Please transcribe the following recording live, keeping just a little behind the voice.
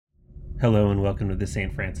Hello and welcome to the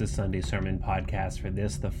St. Francis Sunday Sermon Podcast for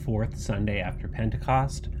this, the fourth Sunday after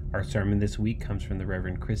Pentecost. Our sermon this week comes from the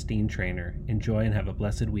Reverend Christine Trainer. Enjoy and have a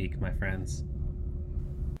blessed week, my friends.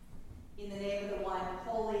 In the name of the one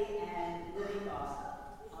holy and living God.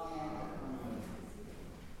 Amen.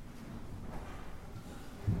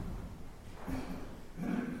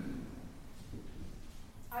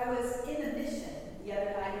 I was in a mission the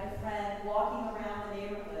other night with a friend walking around the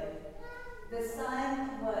neighborhood. The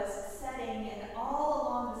sun was setting and all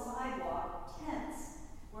along the sidewalk, tents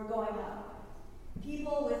were going up.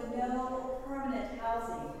 People with no permanent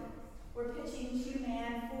housing were pitching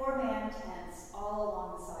 2-man, 4-man tents all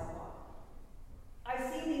along the sidewalk.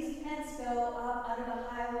 I've seen these tents go up under the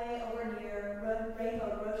highway over near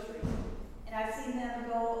Rainbow Grocery, and I've seen them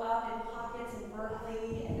go up in pockets in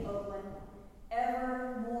Berkeley and Oakland,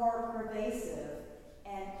 ever more pervasive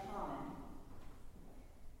and common.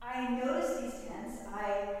 I noticed these tents,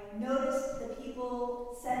 I noticed the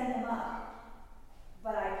people setting them up,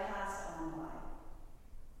 but I passed on by.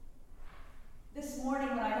 This morning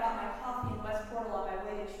when I got my coffee in West Portal on my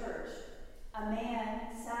way to church, a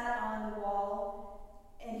man sat on the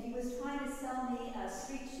wall and he was trying to sell me a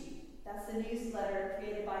street sheet. That's the newsletter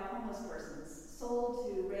created by homeless persons, sold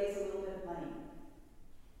to raise a little bit of money.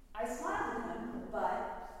 I smiled at him, but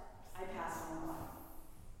I passed on by.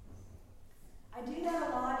 I do that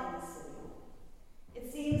a lot in the city. It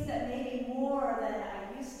seems that maybe more than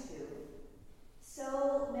I used to.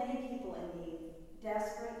 So many people in need,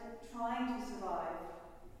 desperate, trying to survive.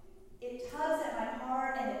 It tugs at my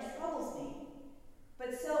heart and it troubles me.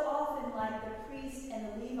 But so often, like the priest and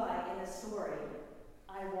the Levite in the story,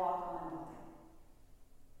 I walk on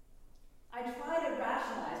by. I try to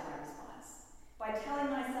rationalize my response by telling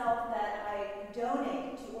myself that I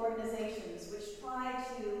donate to organizations which try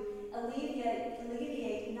to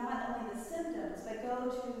alleviate not only the symptoms, but go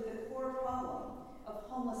to the core problem of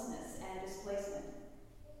homelessness and displacement.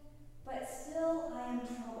 But still, I am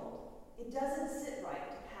troubled. It doesn't sit right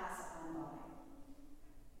to pass on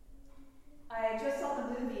by. I just saw the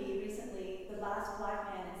movie recently, The Last Black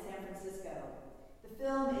Man in San Francisco. The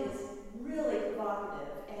film is really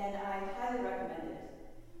provocative, and I highly recommend it.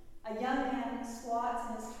 A young man squats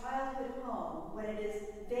in his childhood home when it is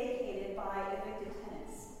vacated by evicted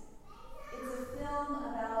tenants. It's a film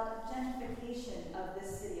about gentrification of this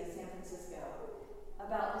city of San Francisco,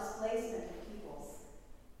 about displacement of peoples.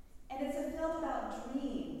 And it's a film about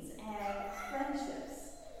dreams and friendships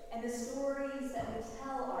and the stories that we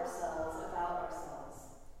tell ourselves about ourselves.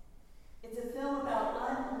 It's a film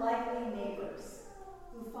about unlikely neighbors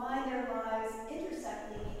who find their lives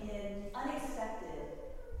intersecting in unexpected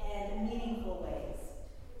and meaningful ways.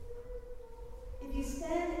 If you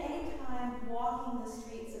spend any time walking the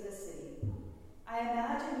streets of the city, I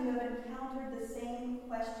imagine you have encountered the same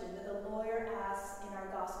question that the lawyer asks in our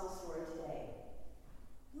gospel story today.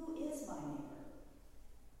 Who is my neighbor?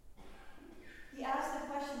 He asks the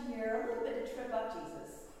question here a little bit to trip up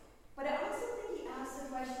Jesus, but I also think he asks the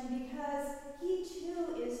question because he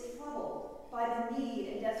too is troubled by the need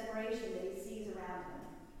and desperation that he sees around him.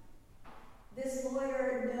 This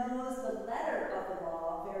lawyer knows the letter of the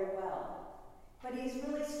law very well, but he's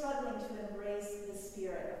really struggling to embrace the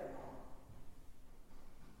spirit of the law.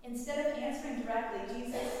 Instead of answering directly,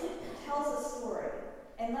 Jesus tells a story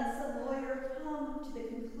and lets the lawyer come to the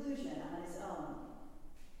conclusion on his own.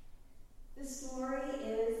 This story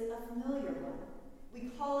is a familiar one. We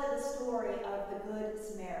call it the story of the Good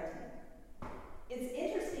Samaritan. It's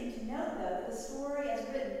interesting to note, though, that the story as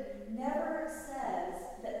written never says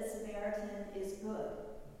that the Samaritan is good.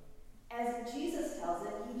 As Jesus tells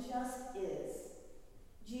it, he just is.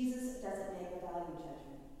 Jesus doesn't make a value judgment.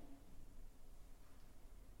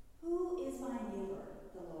 Who is my neighbor?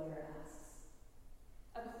 The lawyer asks.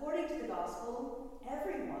 According to the gospel,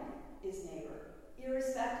 everyone is neighbor,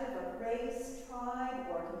 irrespective of race, tribe,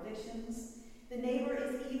 or convictions. The neighbor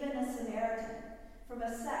is even a Samaritan from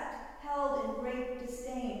a sect held in great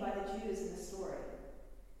disdain by the Jews in the story.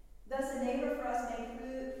 Thus, a neighbor for us may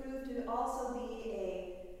prove to also be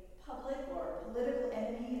a public or political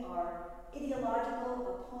enemy or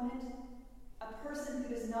ideological opponent, a person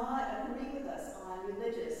who does not agree with us on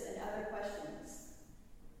religious and other questions,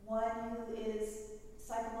 one who is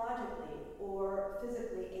psychologically or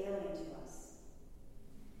physically alien to us.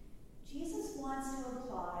 Jesus wants to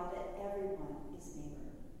imply that everyone is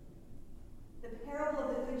neighbor. The parable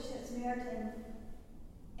of the Good Samaritan,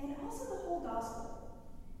 and also the whole gospel,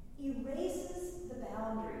 erases the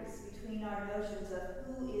boundaries between our notions of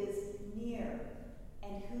who is near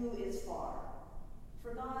and who is far.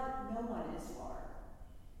 For God, no one is far.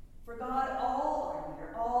 For God, all are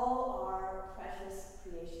near, all are precious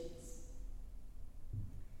creations.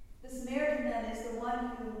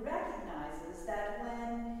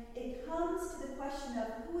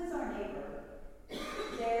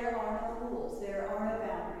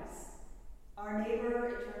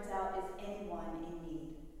 about is anyone in need.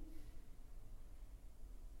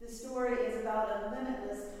 The story is about a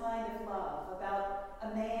limitless kind of love, about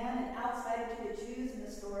a man, an outsider to the Jews in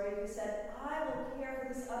the story, who said, I will care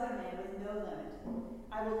for this other man with no limit.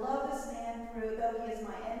 I will love this man through, though he is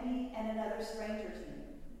my enemy and another stranger to me.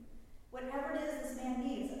 Whatever it is this man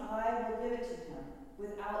needs, I will give it to him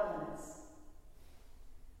without limits.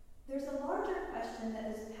 There's a larger question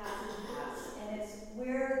that this passage asks, and it's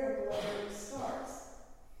where the Lord starts.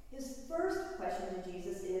 His first question to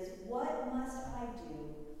Jesus is, what must I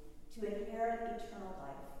do to inherit eternal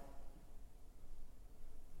life?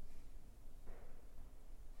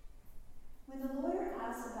 When the lawyer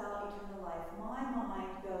asks about eternal life, my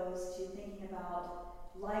mind goes to thinking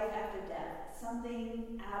about life after death,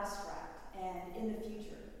 something abstract and in the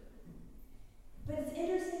future. But it's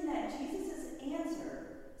interesting that Jesus' answer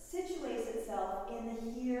situates itself in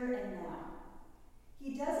the here and now.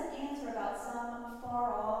 He doesn't answer about some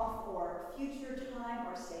far off or future time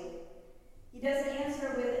or state. He doesn't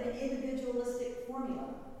answer with an individualistic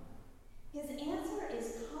formula. His answer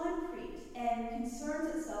is concrete and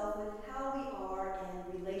concerns itself with how we are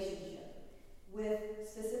in relationship with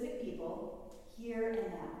specific people here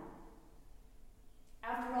and now.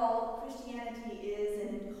 After all, Christianity is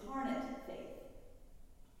an incarnate faith,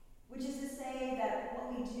 which is to say that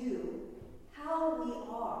what we do, how we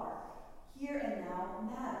are here and now,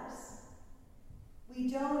 matters. We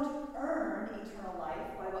don't earn eternal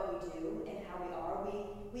life by what we do and how we are.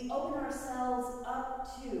 We open ourselves up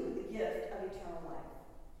to the gift of eternal life.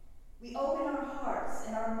 We open our hearts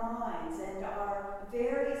and our minds and our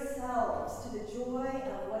very selves to the joy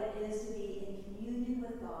of what it is to be in communion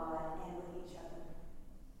with God and with each other.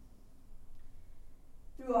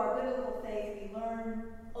 Through our biblical faith, we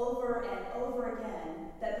learn over and over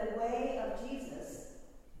again that the way of Jesus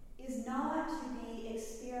is not to be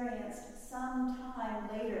experienced sometime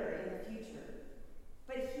later in the future,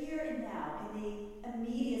 but here and now, in the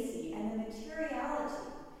immediacy and the materiality,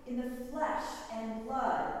 in the flesh and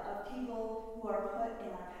blood of people who are put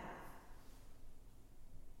in our path.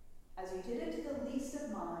 As you did it to the least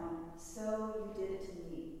of mine, so you did it to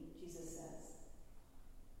me, Jesus says.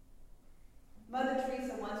 Mother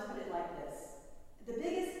Teresa once put it like this: the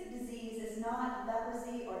biggest disease is not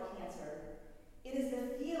leprosy or cancer. It is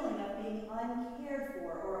the feeling of being uncared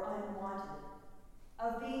for or unwanted,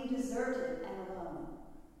 of being deserted and alone.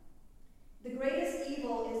 The greatest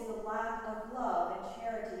evil is the lack of love and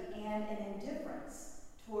charity and an indifference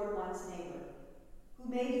toward one's neighbor, who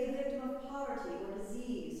may be the victim of poverty or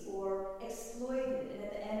disease or exploited and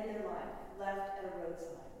at the end of their life left at a roadside.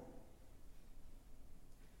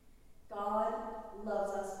 God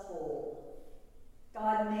loves us whole.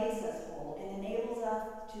 God makes us whole and enables us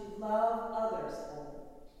to love others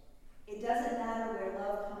whole. It doesn't matter where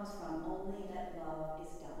love comes from, only that love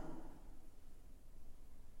is done.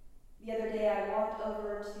 The other day I walked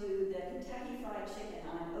over to the Kentucky Fried Chicken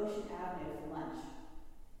on Ocean Avenue for lunch.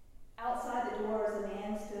 Outside the doors, a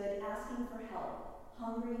man stood asking for help,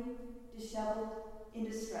 hungry, disheveled, in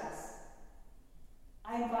distress.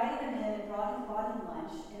 I invited him in and brought him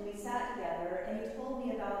lunch, and we sat together, and he told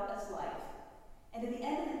me about his life. And at the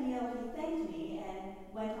end of the meal, he thanked me and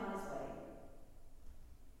went on his way.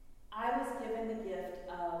 I was given the gift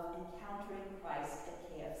of encountering Christ at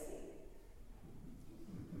KFC.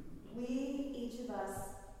 Each of us,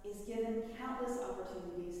 is given countless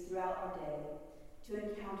opportunities throughout our day to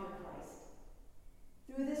encounter Christ.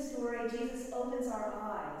 Through this story, Jesus opens our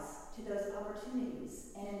eyes to those opportunities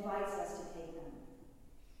and invites us to take them.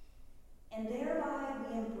 And thereby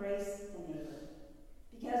we embrace the neighbor,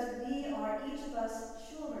 because we are each of us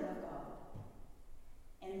children of God.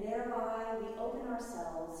 And thereby we open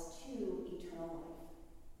ourselves to